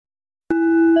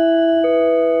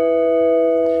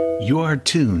You are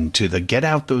tuned to the Get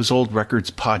Out Those Old Records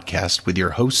podcast with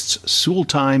your hosts, Soul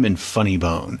Time and Funny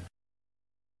Bone.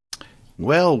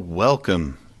 Well,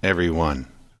 welcome, everyone,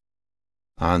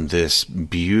 on this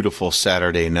beautiful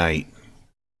Saturday night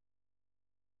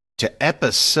to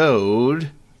episode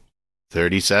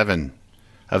 37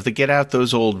 of the Get Out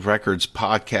Those Old Records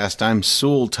podcast. I'm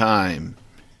Soul Time,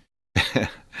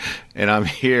 and I'm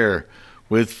here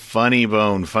with Funny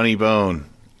Bone. Funny Bone,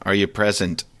 are you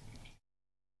present?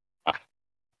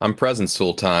 I'm present,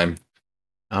 Soul Time.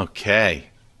 Okay.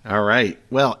 All right.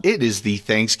 Well, it is the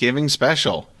Thanksgiving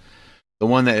special, the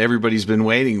one that everybody's been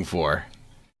waiting for.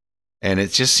 And it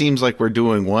just seems like we're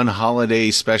doing one holiday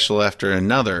special after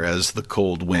another as the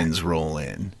cold winds roll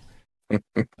in.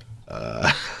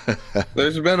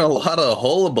 There's been a lot of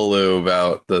hullabaloo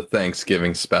about the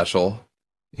Thanksgiving special.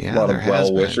 Yeah, a lot of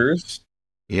well-wishers.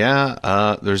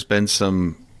 Yeah, there's been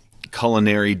some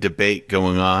culinary debate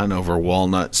going on over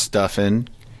walnut stuffing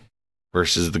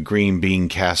versus the green bean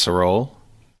casserole.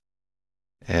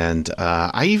 And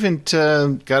I even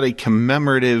got a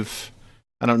commemorative,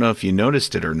 I don't know if you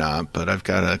noticed it or not, but I've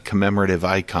got a commemorative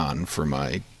icon for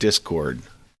my Discord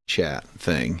chat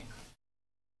thing.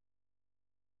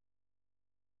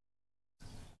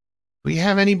 Do we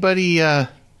have anybody in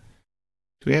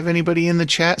the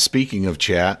chat? Speaking of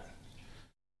chat,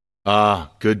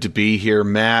 good to be here,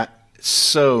 Matt.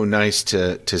 So nice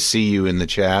to see you in the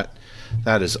chat.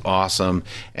 That is awesome.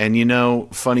 And you know,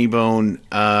 Funny Bone,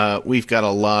 we've got a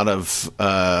lot of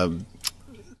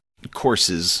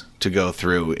courses to go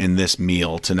through in this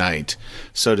meal tonight,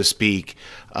 so to speak.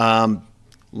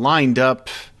 Lined up,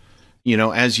 you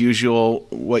know, as usual,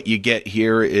 what you get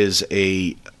here is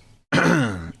a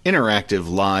interactive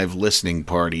live listening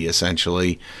party,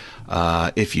 essentially,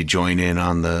 if you join in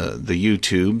on the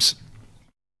YouTubes.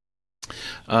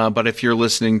 But if you're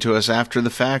listening to us after the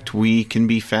fact, we can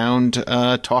be found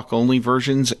talk-only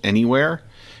versions anywhere.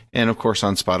 And, of course,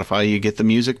 on Spotify, you get the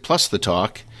music plus the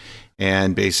talk.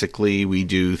 And basically, we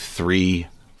do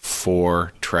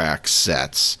 3-4 track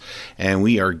sets. And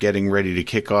we are getting ready to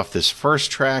kick off this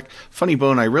first track. Funny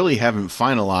Bone, I really haven't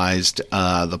finalized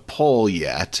the poll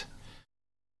yet.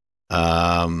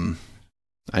 I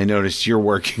noticed you're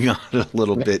working on it a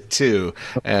little bit, too,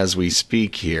 as we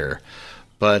speak here.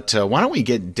 But why don't we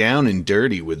get down and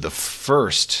dirty with the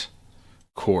first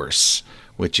course,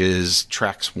 which is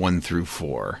tracks 1 through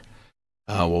 4.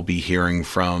 We'll be hearing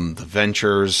from The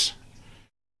Ventures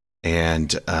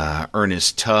and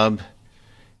Ernest Tubb.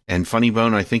 And Funny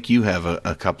Bone, I think you have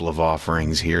a couple of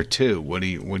offerings here, too. What are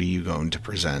you going to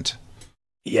present?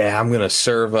 Yeah, I'm going to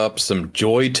serve up some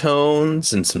Joy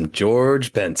Tones and some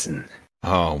George Benson.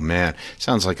 Oh, man.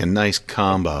 Sounds like a nice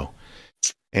combo.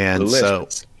 And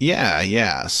delicious. So,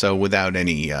 yeah. So without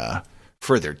any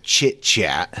further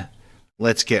chit-chat,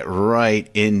 let's get right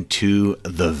into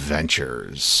The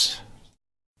Ventures.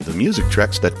 The music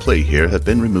tracks that play here have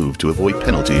been removed to avoid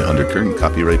penalty under current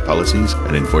copyright policies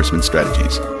and enforcement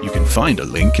strategies. You can find a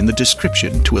link in the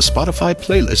description to a Spotify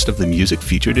playlist of the music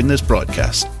featured in this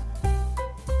broadcast.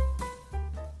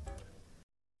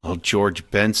 Oh,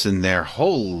 George Benson there.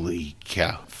 Holy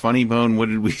cow. Funny Bone, what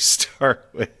did we start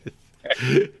with?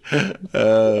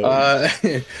 I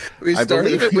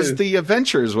believe it was The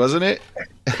Ventures, wasn't it?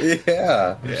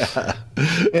 Yeah.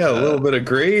 A little bit of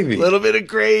gravy. A little bit of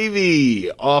gravy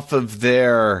off of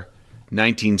their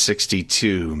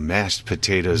 1962 Mashed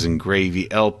Potatoes and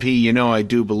Gravy LP. You know, I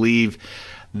do believe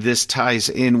this ties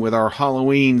in with our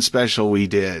Halloween special we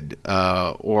did,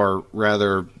 or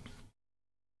rather,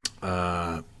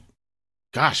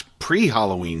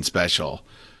 pre-Halloween special,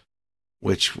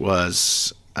 which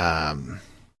was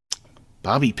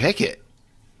Bobby Pickett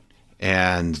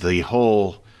and the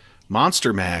whole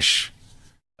Monster Mash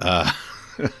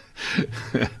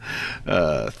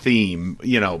theme,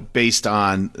 you know, based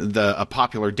on a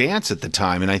popular dance at the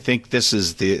time. And I think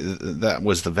that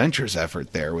was the Ventures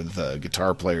effort there with the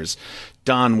guitar players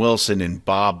Don Wilson and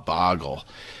Bob Boggle.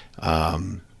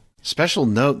 Special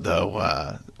note,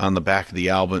 though, on the back of the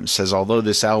album, it says, although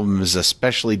this album is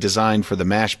especially designed for the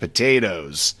mashed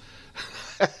potatoes,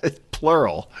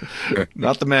 plural,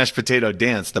 not the mashed potato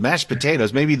dance. The mashed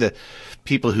potatoes, maybe the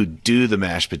people who do the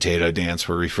mashed potato dance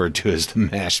were referred to as the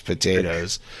mashed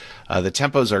potatoes. The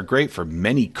tempos are great for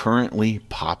many currently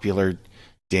popular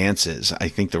dances. I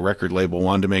think the record label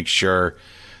wanted to make sure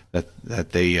that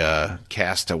they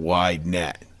cast a wide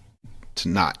net to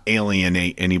not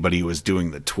alienate anybody who was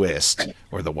doing the twist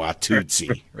or the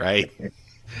Watusi, right?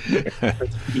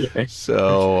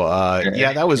 So,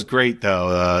 yeah, that was great,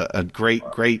 though. A great.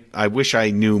 I wish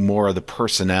I knew more of the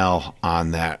personnel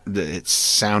on that. It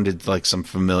sounded like some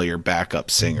familiar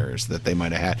backup singers that they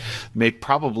might have had.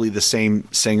 Probably the same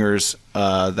singers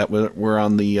that were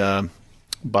on the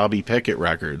Bobby Pickett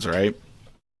records, right?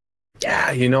 Yeah,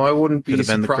 I wouldn't be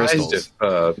surprised if,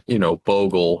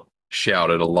 Bogle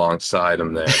shouted alongside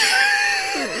him there.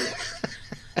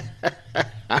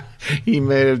 He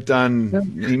may have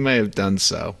done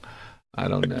so. I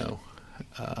don't know.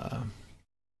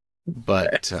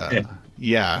 But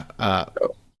yeah.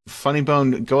 Funny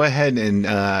Bone, go ahead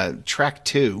and track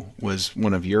 2 was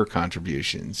one of your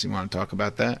contributions. You want to talk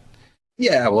about that?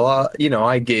 Yeah, well,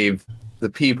 I gave the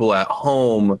people at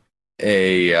home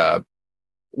a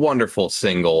wonderful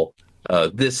single,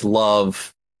 This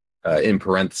Love, in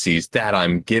parentheses, That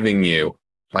I'm Giving You,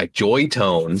 by Joy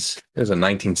Tones. It was a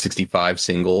 1965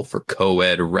 single for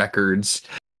Coed Records.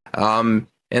 And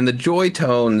the Joy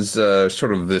Tones,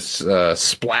 sort of this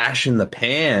splash in the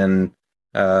pan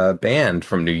band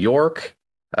from New York,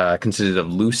 consisted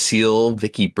of Lucille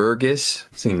Vicky Burgess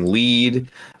singing lead,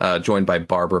 joined by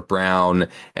Barbara Brown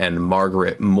and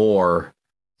Margaret Moore.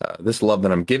 This Love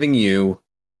That I'm Giving You,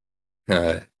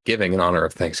 giving in honor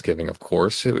of Thanksgiving, of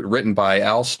course. It was written by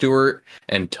Al Stewart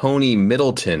and Tony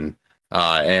Middleton.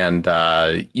 And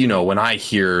when I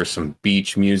hear some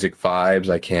beach music vibes,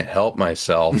 I can't help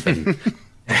myself. And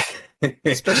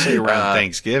especially around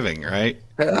Thanksgiving, right?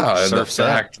 The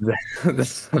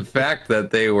fact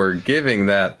that they were giving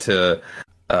that to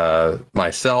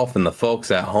myself and the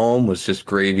folks at home was just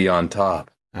gravy on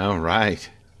top. All right.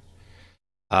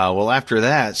 Well, after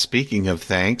that, speaking of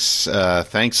thanks,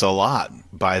 Thanks a Lot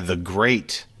by the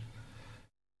great,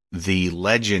 the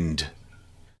legend,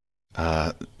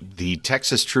 the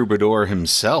Texas troubadour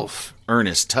himself,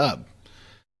 Ernest Tubb,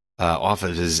 off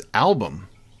of his album,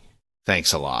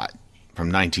 Thanks a Lot, from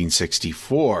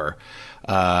 1964.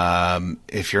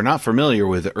 If you're not familiar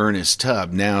with Ernest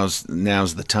Tubb, now's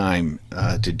the time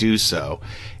to do so.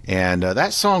 And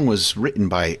that song was written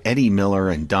by Eddie Miller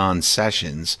and Don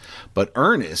Sessions, but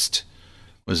Ernest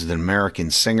was an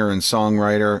American singer and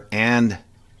songwriter and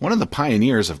one of the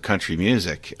pioneers of country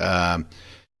music.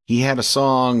 He had a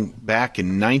song back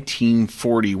in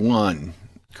 1941,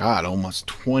 God, almost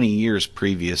 20 years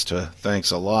previous to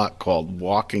Thanks a Lot, called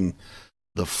Walking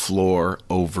the Floor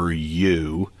Over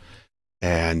You.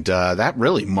 And that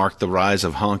really marked the rise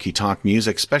of honky-tonk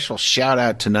music. Special shout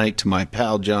out tonight to my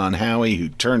pal John Howie, who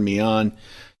turned me on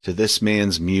to this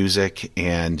man's music.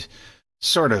 And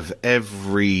sort of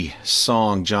every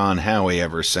song John Howie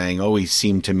ever sang always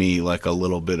seemed to me like a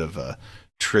little bit of a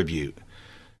tribute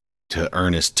to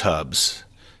Ernest Tubbs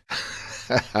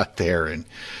out there in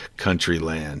country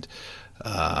land.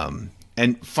 And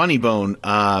Funny Bone,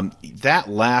 that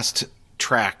last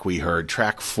track we heard,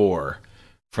 track 4,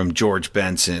 from George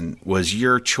Benson, was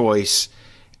your choice,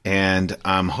 and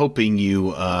I'm hoping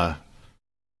you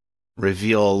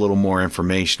reveal a little more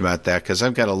information about that, because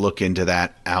I've got to look into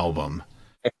that album.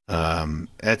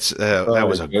 That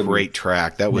was a great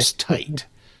track. That was tight.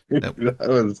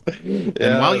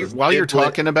 And while you're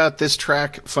talking about this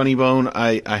track, Funny Bone,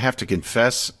 I have to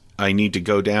confess, I need to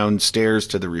go downstairs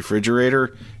to the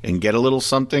refrigerator and get a little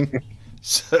something.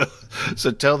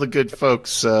 So tell the good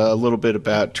folks a little bit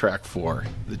about track 4,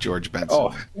 the George Benson.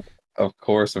 Oh, of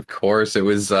course. It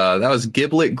was that was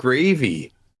Giblet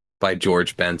Gravy by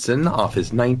George Benson off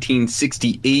his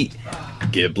 1968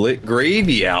 Giblet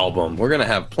Gravy album. We're gonna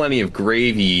have plenty of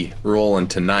gravy rolling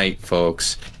tonight,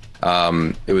 folks.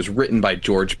 It was written by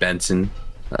George Benson.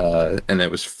 And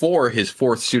it was for his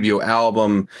 4th studio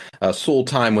album. Soul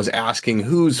Time was asking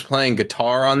who's playing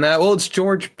guitar on that. Well, it's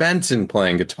George Benson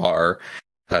playing guitar.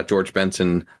 George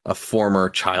Benson, a former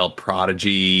child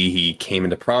prodigy. He came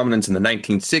into prominence in the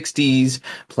 1960s,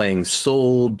 playing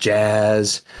soul,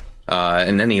 jazz,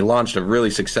 and then he launched a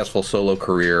really successful solo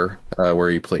career where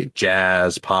he played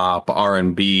jazz, pop,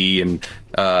 R&B, and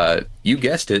you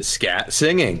guessed it, scat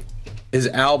singing. His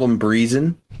album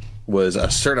Breezin' was a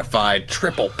certified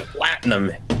triple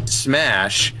platinum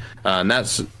smash, and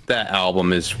that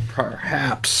album is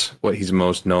perhaps what he's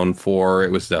most known for.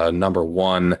 It was number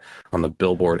 1 on the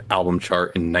Billboard album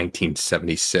chart in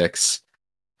 1976.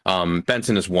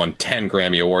 Benson has won 10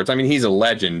 Grammy Awards. I mean, he's a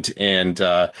legend, and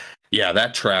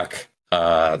that track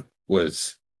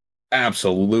was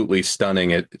absolutely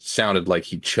stunning. It sounded like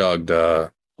he chugged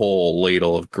a whole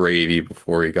ladle of gravy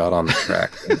before he got on the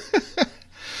track.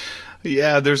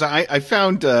 Yeah, I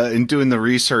found in doing the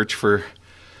research for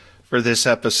this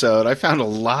episode, I found a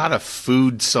lot of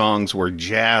food songs were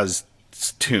jazz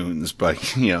tunes, but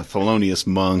Thelonious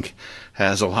Monk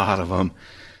has a lot of them.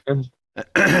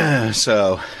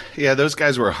 So, yeah, those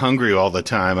guys were hungry all the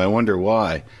time. I wonder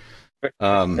why.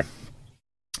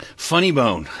 Funny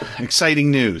Bone, exciting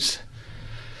news.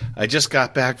 I just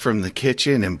got back from the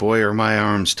kitchen, and boy, are my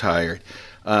arms tired.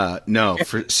 No,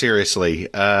 seriously.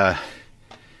 I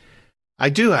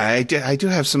do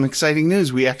have some exciting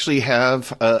news. We actually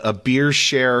have a beer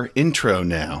share intro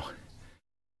now.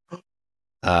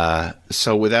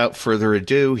 So without further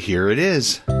ado, here it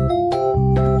is.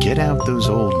 Get Out Those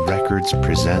Old Records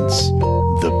presents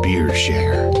The Beer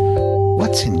Share.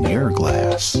 What's in your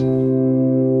glass?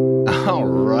 All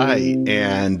right.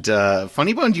 And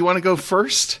Funny Bone, do you want to go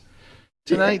first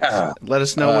tonight? Yeah. Let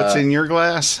us know what's in your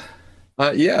glass.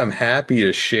 Yeah, I'm happy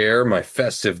to share my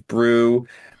festive brew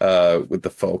with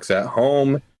the folks at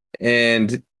home.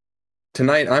 And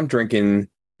tonight I'm drinking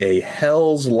a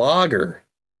Hell's Lager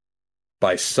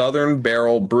by Southern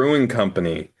Barrel Brewing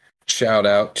Company. Shout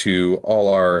out to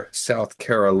all our South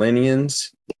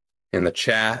Carolinians in the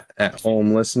chat at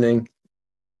home listening.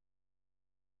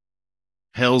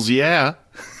 Hells yeah.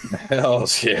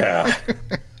 Hells yeah.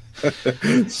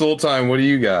 Sultan, what do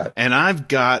you got? And I've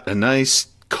got a nice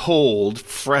cold,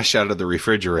 fresh out of the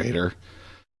refrigerator,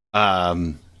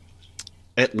 Atlantic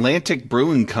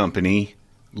Brewing Company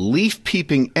Leaf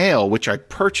Peeping Ale, which I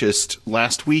purchased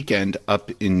last weekend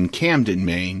up in Camden,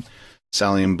 Maine.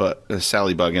 Sally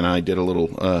Bug and I did a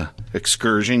little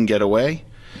excursion getaway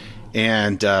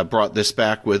and brought this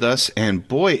back with us. And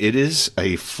boy, it is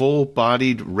a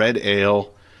full-bodied red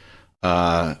ale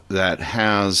that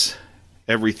has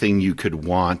everything you could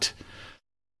want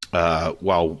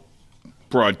while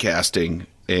broadcasting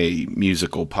a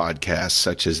musical podcast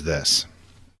such as this.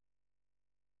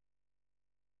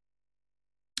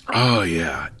 Oh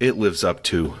yeah, it lives up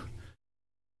to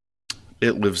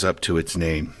its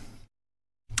name.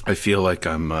 I feel like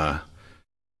I'm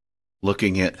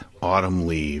looking at autumn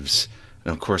leaves,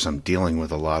 and of course I'm dealing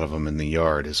with a lot of them in the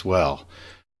yard as well.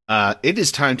 It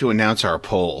is time to announce our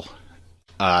poll.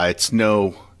 It's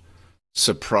no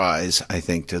surprise, I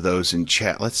think, to those in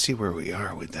chat. Let's see where we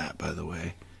are with that, by the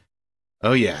way.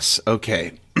 Oh yes,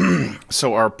 okay.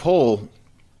 So our poll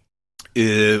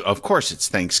is, of course, it's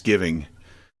Thanksgiving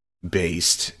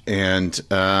based, and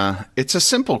it's a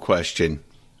simple question.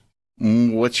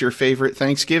 What's your favorite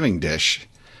Thanksgiving dish?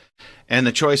 And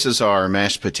the choices are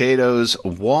mashed potatoes,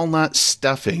 walnut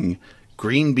stuffing,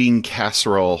 green bean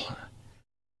casserole,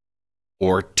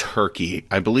 or turkey.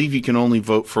 I believe you can only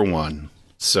vote for one,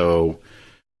 so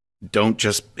don't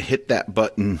just hit that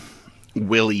button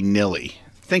willy-nilly.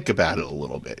 Think about it a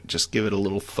little bit. Just give it a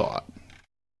little thought.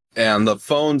 And the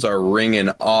phones are ringing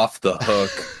off the hook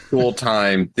full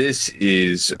time. This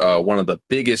is one of the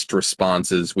biggest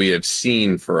responses we have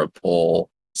seen for a poll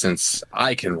since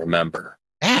I can remember.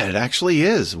 Yeah, it actually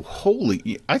is.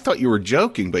 Holy, I thought you were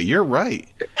joking, but you're right.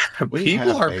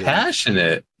 People are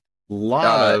passionate.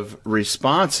 Lot of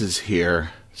responses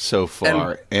here so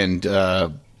far. And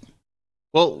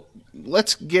well,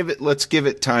 let's give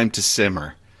it time to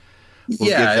simmer. We'll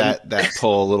give that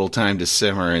poll a little time to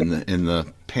simmer in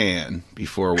the pan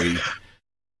before we.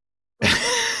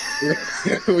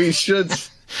 We should.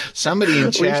 Somebody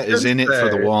in chat is in it for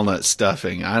the walnut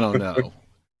stuffing. I don't know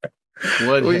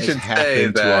what has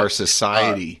happened to our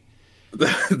society.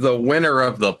 The winner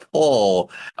of the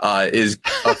poll is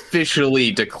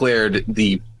officially declared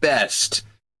the best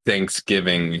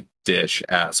Thanksgiving dish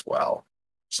as well.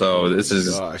 So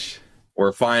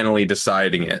we're finally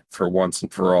deciding it for once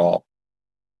and for all.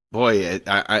 Boy,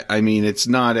 I mean, it's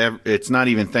not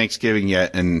even Thanksgiving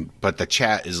yet, but the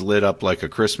chat is lit up like a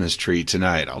Christmas tree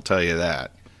tonight. I'll tell you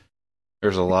that.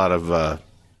 There's a lot of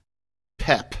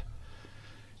pep.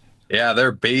 Yeah,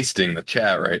 they're basting the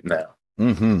chat right now.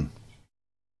 Mm-hmm.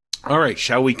 All right,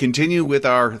 shall we continue with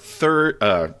our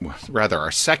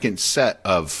our second set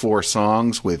of 4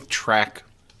 songs with track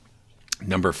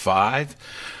number 5?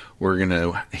 We're going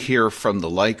to hear from the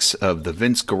likes of the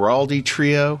Vince Guaraldi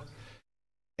Trio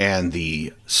and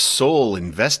the Soul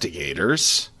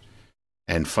Investigators,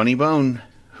 and Funny Bone.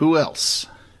 Who else?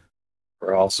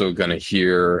 We're also going to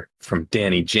hear from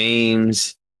Danny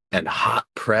James and Hot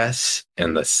Press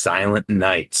and the Silent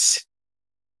Knights.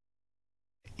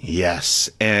 Yes,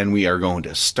 and we are going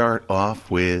to start off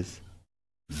with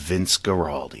Vince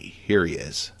Guaraldi. Here he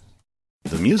is.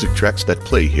 The music tracks that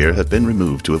play here have been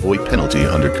removed to avoid penalty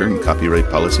under current copyright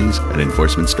policies and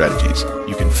enforcement strategies.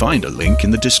 You can find a link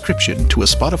in the description to a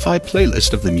Spotify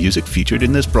playlist of the music featured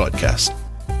in this broadcast.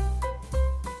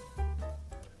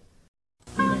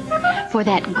 For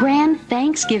that grand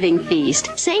Thanksgiving feast,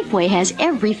 Safeway has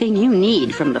everything you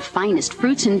need, from the finest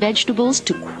fruits and vegetables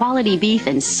to quality beef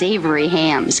and savory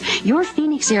hams. Your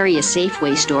Phoenix area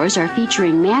Safeway stores are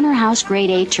featuring Manor House Grade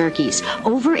A turkeys.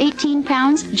 Over 18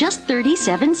 pounds, just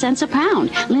 37 cents a pound.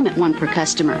 Limit one per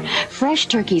customer. Fresh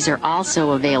turkeys are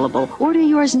also available. Order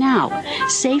yours now.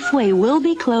 Safeway will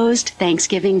be closed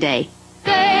Thanksgiving Day.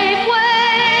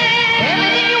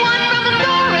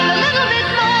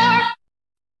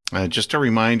 Just a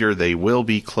reminder, they will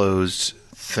be closed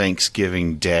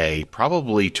Thanksgiving Day,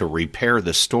 probably to repair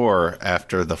the store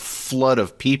after the flood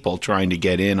of people trying to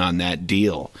get in on that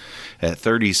deal. At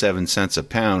 37 cents a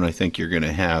pound, I think you're going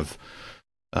to have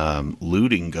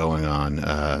looting going on.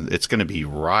 It's going to be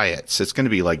riots. It's going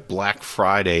to be like Black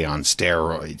Friday on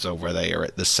steroids over there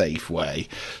at the Safeway.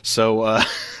 So,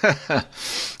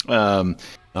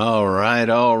 all right.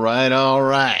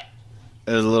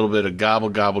 There's a little bit of gobble,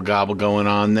 gobble, gobble going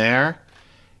on there.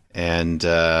 And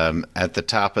at the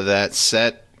top of that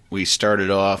set, we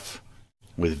started off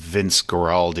with Vince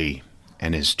Guaraldi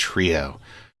and his trio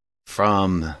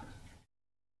from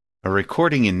a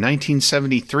recording in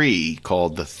 1973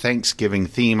 called The Thanksgiving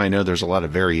Theme. I know there's a lot of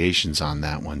variations on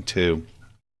that one, too.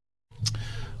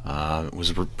 It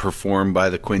was performed by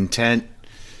the quintet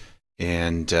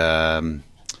and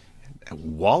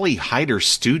Wally Heider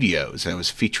Studios. And it was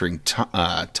featuring Tom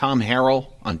Harrell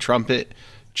on trumpet,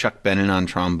 Chuck Bennett on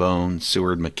trombone,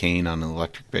 Seward McCain on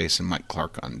electric bass, and Mike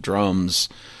Clark on drums.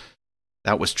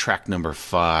 That was track number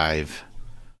 5.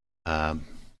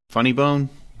 Funny Bone,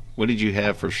 what did you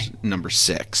have for number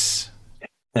 6?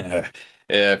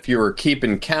 If you were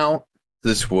keeping count,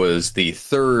 this was the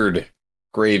 3rd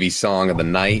Gravy song of the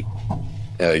night.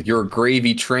 Your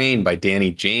Gravy Train by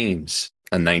Danny James,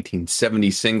 a 1970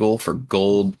 single for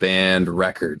Gold Band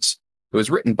Records. It was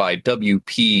written by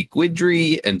W.P.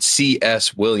 Guidry and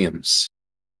C.S. Williams.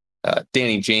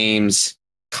 Danny James,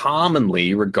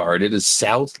 commonly regarded as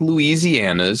South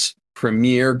Louisiana's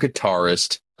premier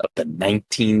guitarist of the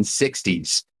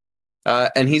 1960s.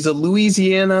 And he's a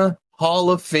Louisiana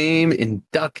Hall of Fame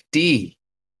inductee.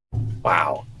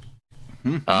 Wow.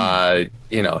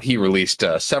 He released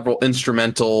several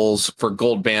instrumentals for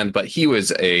Gold Band, but he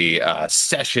was a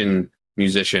session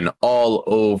musician all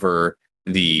over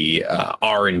the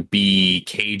R&B,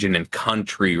 Cajun, and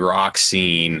country rock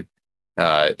scene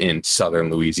in southern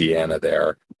Louisiana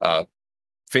there.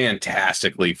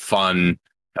 Fantastically fun,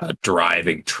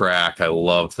 driving track. I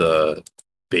love the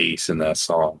bass in that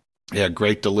song. Yeah,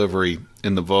 great delivery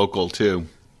in the vocal, too.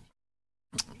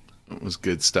 It was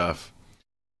good stuff.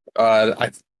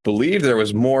 I believe there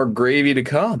was more gravy to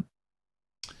come.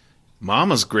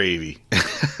 Mama's Gravy.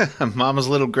 Mama's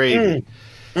Little Gravy.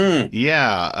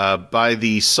 Yeah, by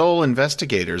the Soul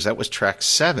Investigators. That was track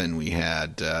 7 we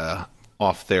had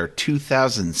off their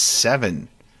 2007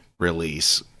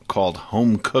 release called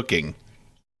Home Cooking.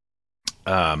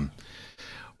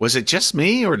 Was it just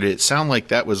me, or did it sound like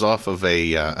that was off of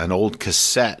an old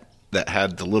cassette that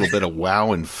had the little bit of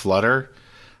wow and flutter?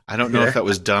 I don't know if that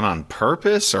was done on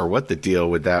purpose or what the deal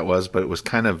with that was, but it was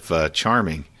kind of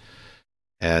charming.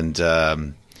 And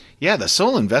the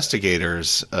Soul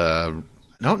Investigators, I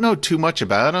don't know too much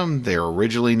about them. They were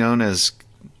originally known as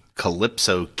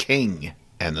Calypso King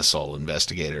and the Soul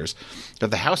Investigators. They're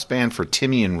the house band for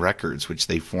Timian Records, which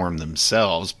they formed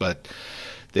themselves, but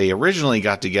they originally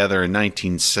got together in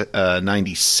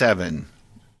 1997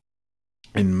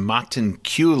 in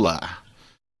Matinkula,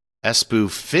 Espoo,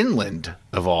 Finland,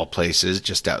 of all places,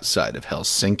 just outside of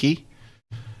Helsinki.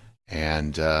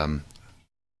 And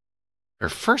their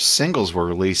first singles were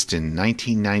released in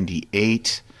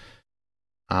 1998.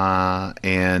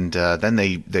 And then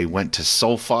they went to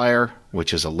Soulfire,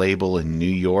 which is a label in New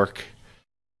York.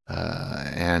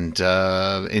 And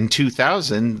in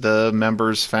 2000, the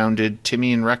members founded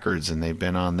Timian Records, and they've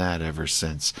been on that ever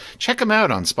since. Check them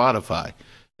out on Spotify.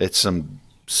 It's some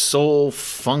soul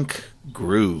funk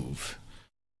groove.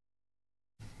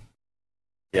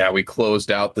 Yeah, we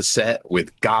closed out the set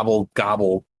with Gobble,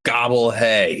 Gobble, Gobble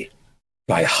Hay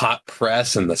by Hot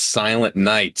Press and the Silent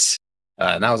Knights.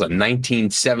 And that was a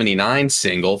 1979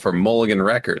 single for Mulligan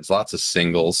Records. Lots of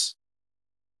singles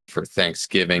for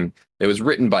Thanksgiving. It was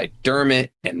written by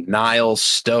Dermot and Niall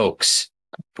Stokes,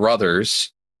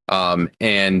 brothers.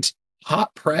 And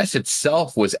Hot Press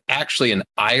itself was actually an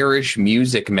Irish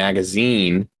music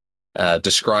magazine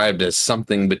described as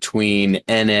something between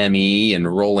NME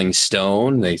and Rolling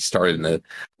Stone. They started in the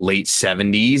late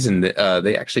 70s, and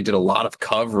they actually did a lot of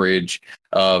coverage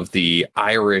of the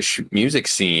Irish music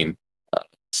scene,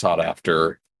 sought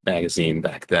after magazine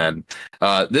back then.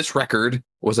 This record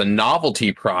was a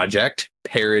novelty project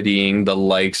parodying the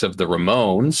likes of the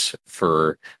Ramones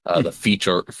for the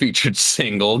featured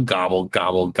single "Gobble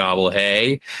Gobble Gobble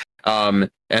Hey," and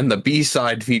the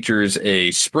B-side features a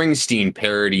Springsteen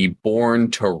parody,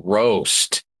 "Born to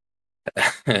Roast."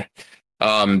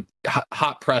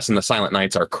 Hot Press and the Silent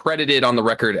Nights are credited on the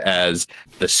record as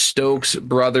the Stokes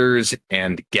Brothers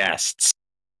and Guests.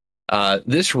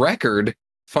 This record,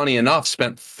 funny enough,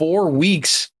 spent 4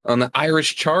 weeks on the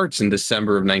Irish charts in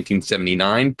December of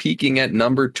 1979, peaking at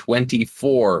number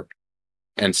 24.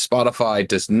 And Spotify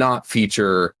does not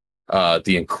feature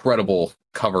the incredible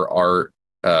cover art.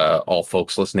 All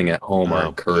folks listening at home are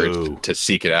encouraged to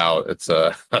seek it out. It's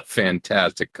a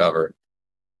fantastic cover.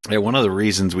 Yeah, one of the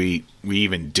reasons we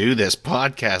even do this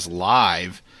podcast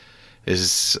live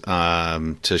is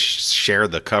to share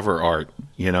the cover art,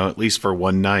 at least for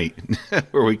one night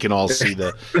where we can all see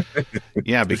the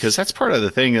because that's part of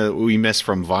the thing that we miss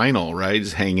from vinyl, right?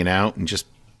 Is hanging out and just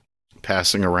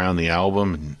passing around the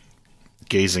album and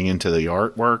gazing into the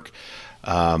artwork.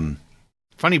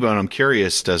 Funny Bone, I'm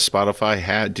curious, does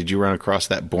Spotify did you run across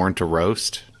that Born to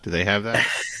Roast? Do they have that?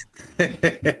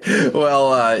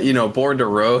 Well, Born to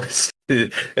Roast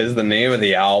is the name of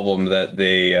the album that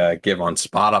they give on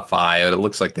Spotify. It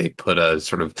looks like they put a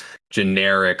sort of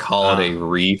generic holiday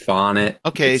reef on it.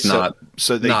 Okay, it's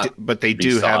but they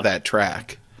do have that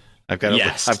track. I've got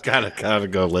to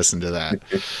go listen to that.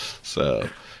 So,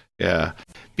 yeah.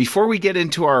 Before we get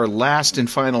into our last and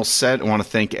final set, I want to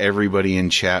thank everybody in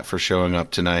chat for showing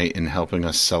up tonight and helping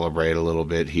us celebrate a little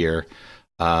bit here.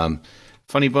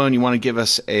 Funny Bone, you want to give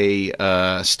us a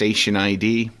station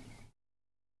ID?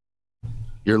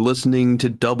 You're listening to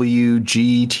WGTR.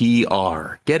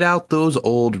 Get Out Those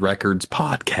Old Records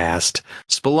podcast,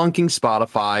 spelunking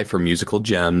Spotify for musical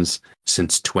gems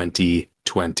since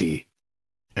 2020.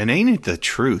 And ain't it the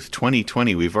truth?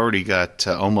 2020, we've already got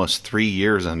almost 3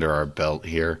 years under our belt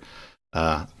here.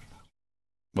 Well,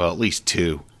 at least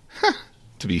 2,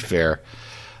 to be fair.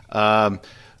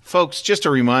 Folks, just a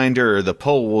reminder, the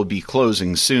poll will be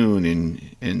closing soon,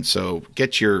 and so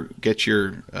get your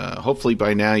hopefully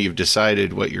by now you've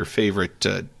decided what your favorite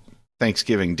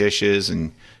Thanksgiving dish is,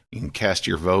 and you can cast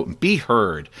your vote and be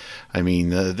heard. I mean,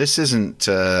 this isn't,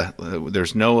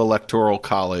 there's no electoral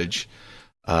college,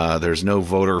 there's no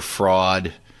voter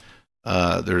fraud,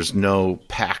 there's no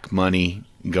PAC money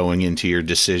going into your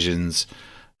decisions.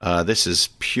 This is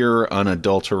pure,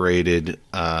 unadulterated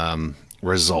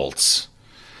results.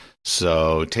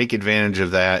 So take advantage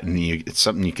of that, and it's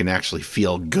something you can actually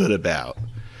feel good about.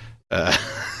 I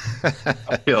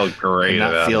feel great and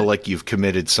not about feel it. like you've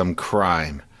committed some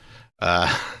crime.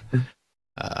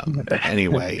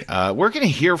 Anyway, we're going to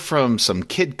hear from some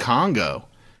Kid Congo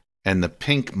and the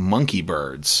Pink Monkey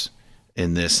Birds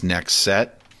in this next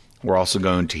set. We're also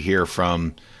going to hear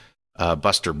from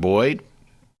Buster Boyd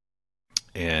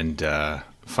and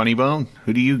Funny Bone.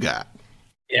 Who do you got?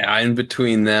 Yeah, in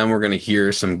between them, we're going to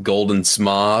hear some Golden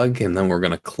Smog, and then we're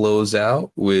going to close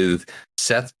out with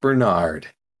Seth Bernard.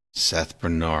 Seth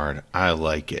Bernard. I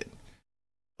like it.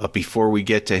 But before we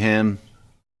get to him,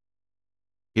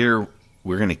 here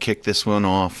we're going to kick this one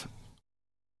off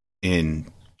in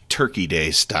Turkey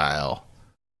Day style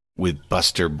with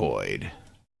Buster Boyd.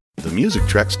 The music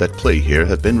tracks that play here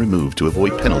have been removed to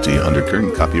avoid penalty under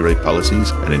current copyright policies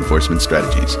and enforcement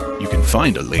strategies. You can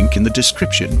find a link in the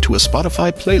description to a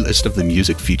Spotify playlist of the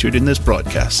music featured in this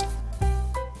broadcast.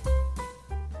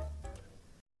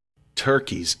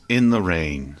 Turkeys in the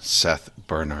Rain, Seth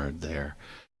Bernard there.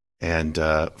 And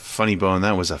Funny Bone,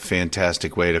 that was a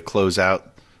fantastic way to close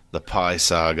out the Pie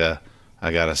Saga,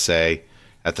 I gotta say.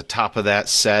 At the top of that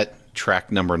set,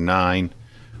 track number 9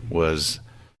 was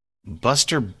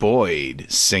Buster Boyd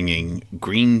singing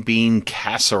Green Bean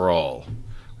Casserole,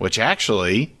 which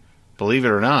actually, believe it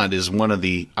or not, is one of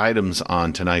the items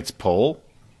on tonight's poll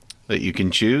that you can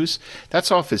choose.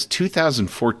 That's off his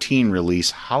 2014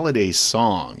 release, Holiday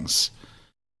Songs,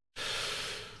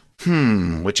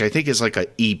 which I think is like an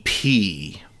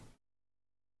EP.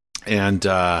 And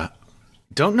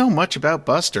don't know much about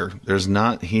Buster.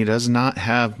 He does not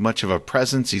have much of a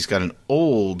presence. He's got an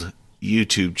old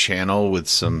YouTube channel with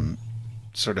some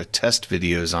sort of test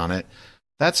videos on it.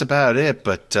 That's about it.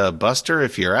 But Buster,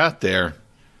 if you're out there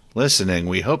listening,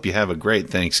 we hope you have a great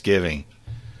Thanksgiving.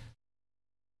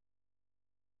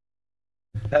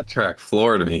 That track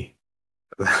floored me.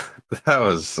 That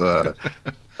was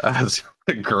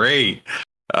great.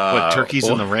 What, Turkeys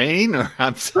in the Rain? Or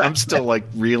I'm still like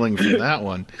reeling from that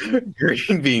one.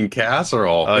 Green bean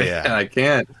casserole. Oh yeah, I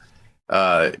can't.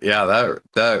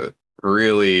 That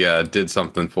really did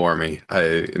something for me. I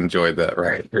enjoyed that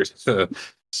record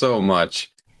so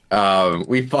much.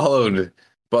 We followed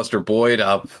Buster Boyd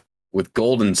up with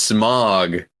Golden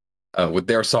Smog with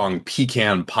their song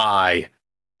Pecan Pie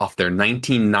off their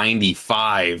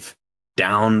 1995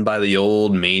 Down by the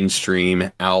Old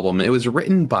Mainstream album. It was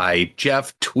written by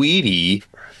Jeff Tweedy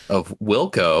of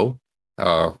Wilco.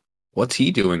 What's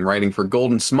he doing writing for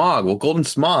Golden Smog? Well, Golden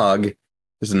Smog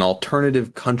is an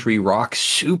alternative country rock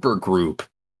supergroup,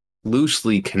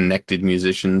 loosely connected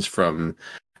musicians from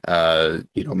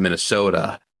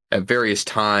Minnesota. At various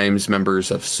times,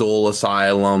 members of Soul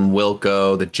Asylum,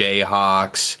 Wilco, the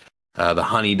Jayhawks, the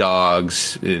Honey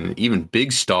Dogs, and even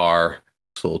Big Star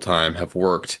Soul Time have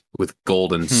worked with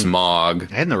Golden Smog.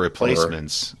 And the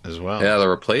Replacements as well. Yeah, the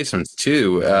Replacements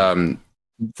too.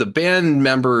 The band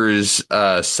members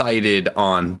cited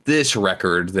on this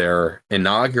record, their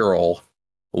inaugural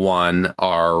one,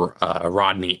 are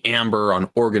Rodney Amber on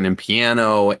organ and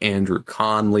piano, Andrew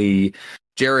Conley,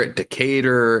 Jarrett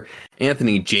Decatur,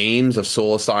 Anthony James of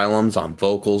Soul Asylums on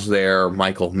vocals there,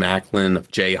 Michael Macklin of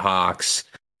Jayhawks,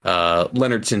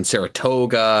 Leonardson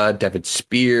Saratoga, David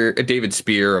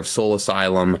Spear of Soul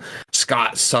Asylum,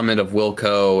 Scott Summit of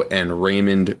Wilco, and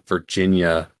Raymond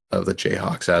Virginia of the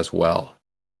Jayhawks as well.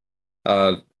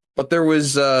 But there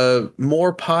was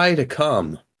more pie to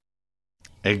come.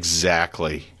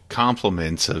 Exactly.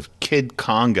 Compliments of Kid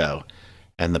Congo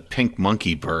and the Pink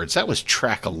Monkey Birds. That was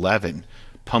track 11,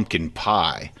 Pumpkin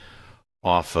Pie,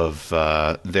 off of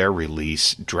their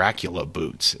release, Dracula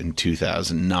Boots, in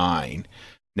 2009.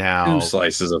 Now, 2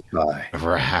 slices of pie.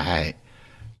 Right.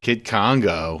 Kid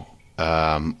Congo,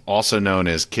 also known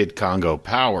as Kid Congo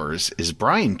Powers, is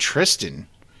Brian Tristan.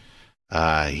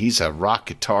 He's a rock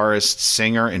guitarist,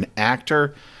 singer, and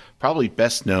actor, probably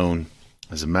best known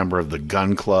as a member of the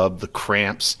Gun Club, the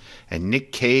Cramps, and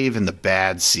Nick Cave and the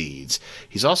Bad Seeds.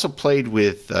 He's also played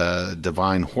with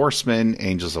Divine Horsemen,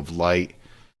 Angels of Light,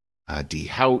 D.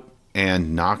 Hout,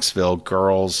 and Knoxville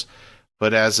Girls.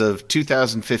 But as of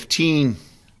 2015,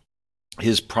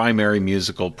 his primary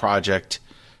musical project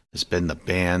has been the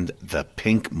band The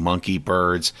Pink Monkey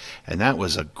Birds, and that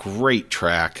was a great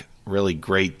track. Really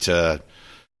great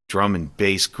drum and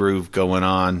bass groove going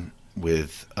on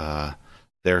with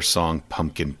their song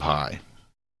Pumpkin Pie.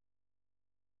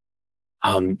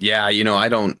 Yeah, I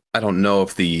don't know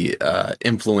if the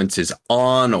influence is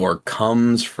on or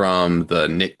comes from the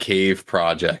Nick Cave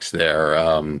projects there,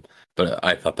 but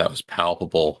I thought that was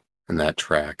palpable in that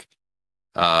track.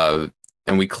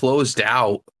 And we closed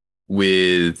out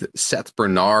with Seth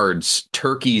Bernard's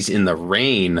Turkeys in the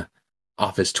Rain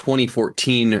off his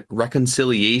 2014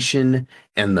 Reconciliation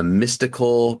and the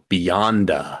Mystical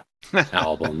Beyonda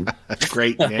album. That's a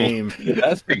great name.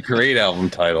 That's a great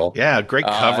album title. Yeah, great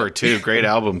cover too. Great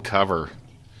album cover.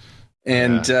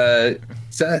 And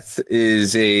Seth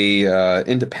is a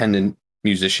independent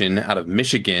musician out of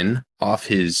Michigan. Off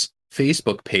his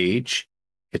Facebook page,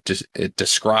 it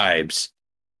describes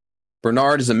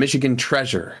Bernard is a Michigan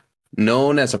treasure,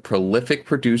 known as a prolific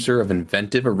producer of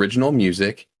inventive original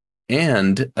music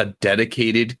and a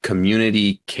dedicated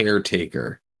community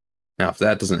caretaker. Now, if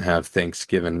that doesn't have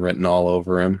Thanksgiving written all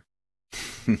over him.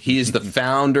 He is the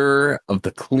founder of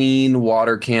the Clean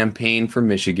Water Campaign for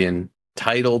Michigan,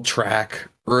 title track,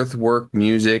 Earthwork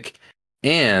Music,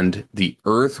 and the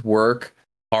Earthwork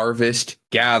Harvest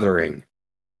Gathering.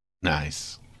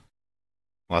 Nice.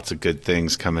 Lots of good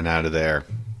things coming out of there.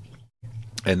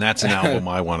 And that's an album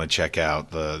I want to check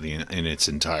out in its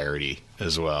entirety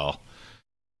as well.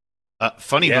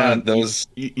 Funny, yeah, Bun,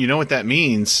 you know what that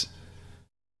means?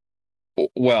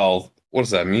 Well, what does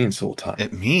that mean, Sultan?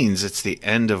 It means it's the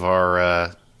end of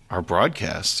our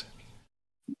broadcast.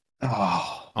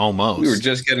 Oh, almost. We were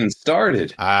just getting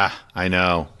started. I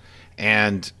know.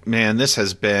 And man, this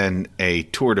has been a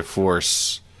tour de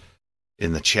force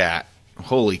in the chat.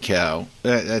 Holy cow.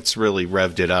 That's really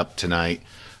revved it up tonight.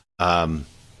 Gotta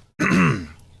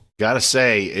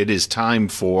say, it is time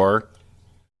for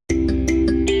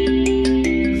the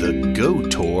Go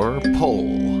Tour poll.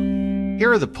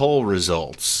 Here are the poll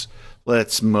results.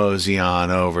 Let's mosey on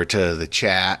over to the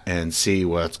chat and see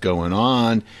what's going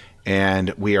on.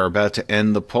 And we are about to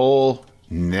end the poll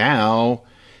now.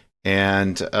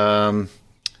 And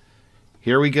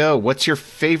here we go. What's your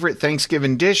favorite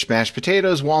Thanksgiving dish? Mashed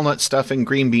potatoes, walnut stuffing,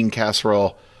 green bean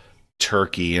casserole,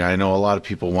 turkey. And I know a lot of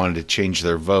people wanted to change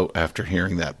their vote after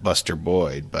hearing that Buster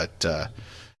Boyd, but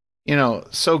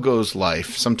so goes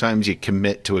life. Sometimes you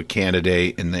commit to a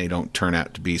candidate and they don't turn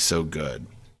out to be so good.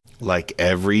 Like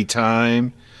every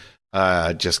time.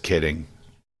 Just kidding.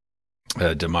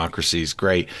 Democracy's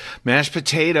great. Mashed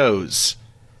potatoes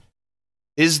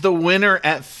is the winner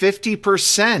at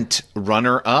 50%.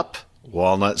 Runner up,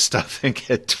 Walnut stuffing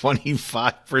at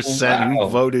 25%. Wow. Who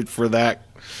voted for that?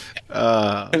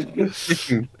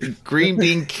 Green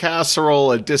bean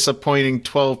casserole, a disappointing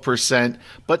 12%,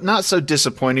 but not so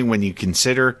disappointing when you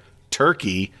consider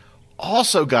turkey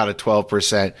also got a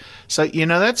 12%. So,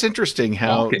 that's interesting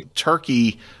how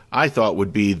turkey, I thought,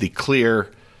 would be the clear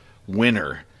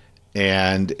winner,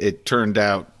 and it turned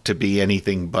out to be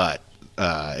anything but.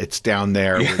 It's down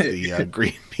there with the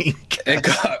green bean casserole. It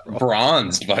got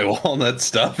bronzed by walnut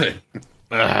stuffing.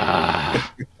 I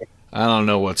don't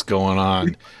know what's going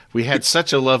on. We had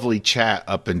such a lovely chat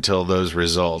up until those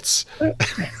results. I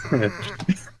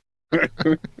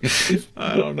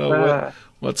don't know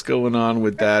what's going on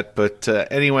with that. But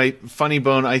anyway, Funny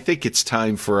Bone, I think it's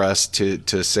time for us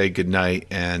to say goodnight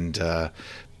and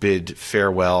bid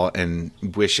farewell and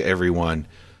wish everyone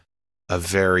a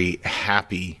very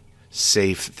happy,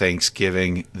 safe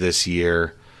Thanksgiving this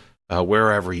year,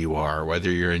 wherever you are, whether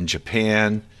you're in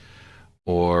Japan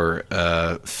or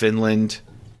Finland.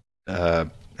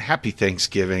 Happy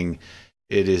Thanksgiving.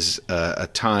 It is a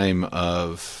time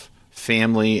of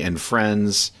family and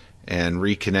friends and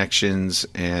reconnections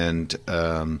and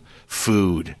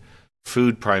food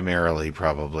primarily,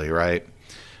 probably, right?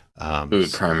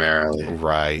 Food primarily.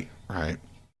 Right.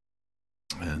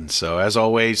 And so, as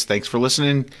always, thanks for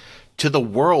listening to the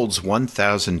world's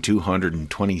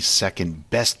 1,222nd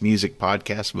best music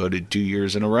podcast, voted 2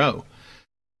 years in a row.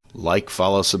 Like,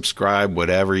 follow, subscribe,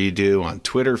 whatever you do on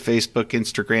Twitter, Facebook,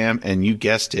 Instagram, and you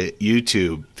guessed it,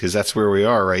 YouTube, because that's where we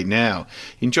are right now.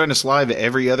 You can join us live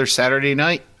every other Saturday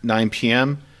night, 9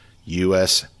 p.m.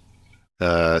 U.S.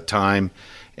 Time.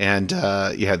 And,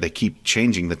 they keep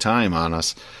changing the time on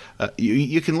us.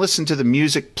 You can listen to the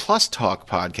Music Plus Talk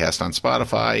podcast on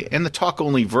Spotify and the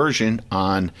talk-only version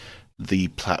on the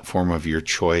platform of your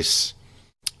choice.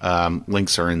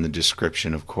 Links are in the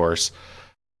description, of course.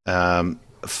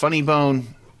 Funny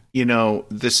Bone,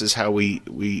 this is how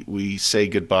we say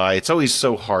goodbye. It's always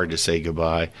so hard to say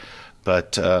goodbye,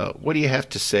 but what do you have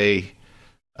to say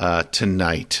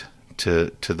tonight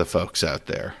to the folks out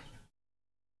there?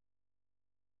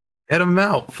 Head them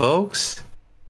out, folks.